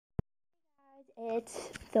It's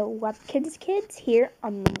the TheWolfKinz kids here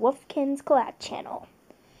on the TheWolfKinz collab channel.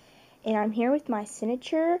 And I'm here with my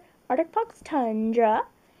signature Arctic Fox Tundra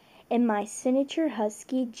and my signature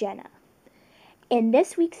Husky Jenna. And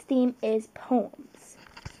this week's theme is poems.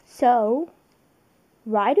 So,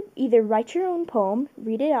 either write your own poem,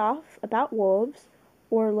 read it off about wolves,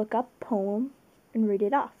 or look up poem and read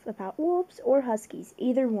it off about wolves or huskies,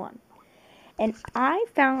 either one. And I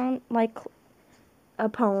found a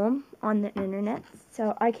poem on the internet,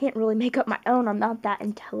 so I can't really make up my own. I'm not that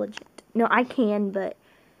intelligent. No, I can, but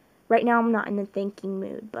right now I'm not in the thinking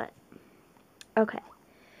mood, but okay.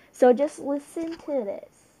 So just listen to this,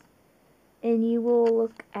 and you will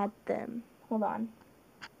look at them. Hold on.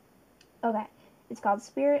 Okay, it's called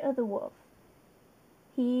Spirit of the Wolf.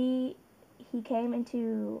 He came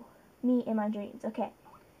into me in my dreams. Okay.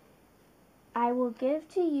 I will give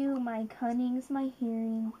to you my cunnings, my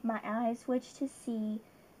hearing, my eyes which to see,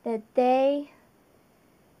 that they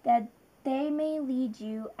may lead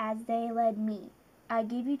you as they led me. I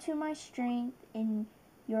give you to my strength, in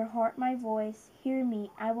your heart my voice. Hear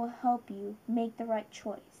me, I will help you make the right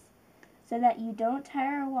choice, so that you don't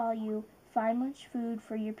tire while you find much food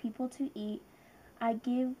for your people to eat. I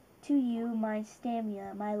give to you my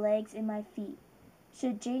stamina, my legs and my feet.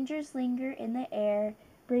 Should dangers linger in the air,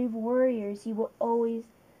 brave warriors you will always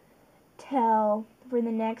tell. For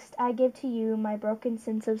the next I give to you my broken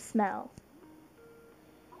sense of smell.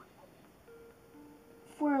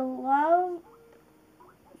 For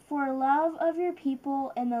love of your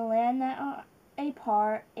people and the land that are a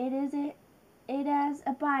part, it as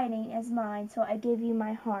abiding as mine, so I give you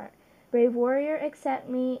my heart. Brave warrior, accept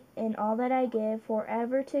me in all that I give,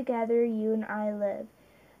 forever together you and I live.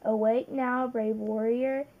 Awake now, brave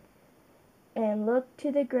warrior, and look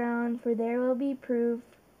to the ground, for there will be proof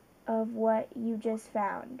of what you just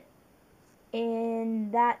found.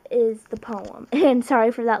 And that is the poem. And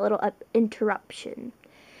sorry for that little interruption.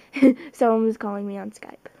 Someone was calling me on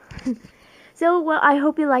Skype. So, well, I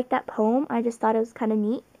hope you liked that poem. I just thought it was kind of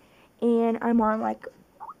neat. And I'm on,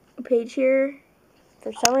 a page here.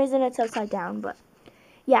 For some reason, it's upside down, but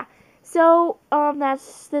yeah. So,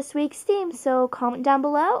 that's this week's theme. So, comment down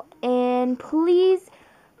below. And please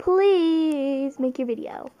make your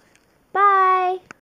video. Bye!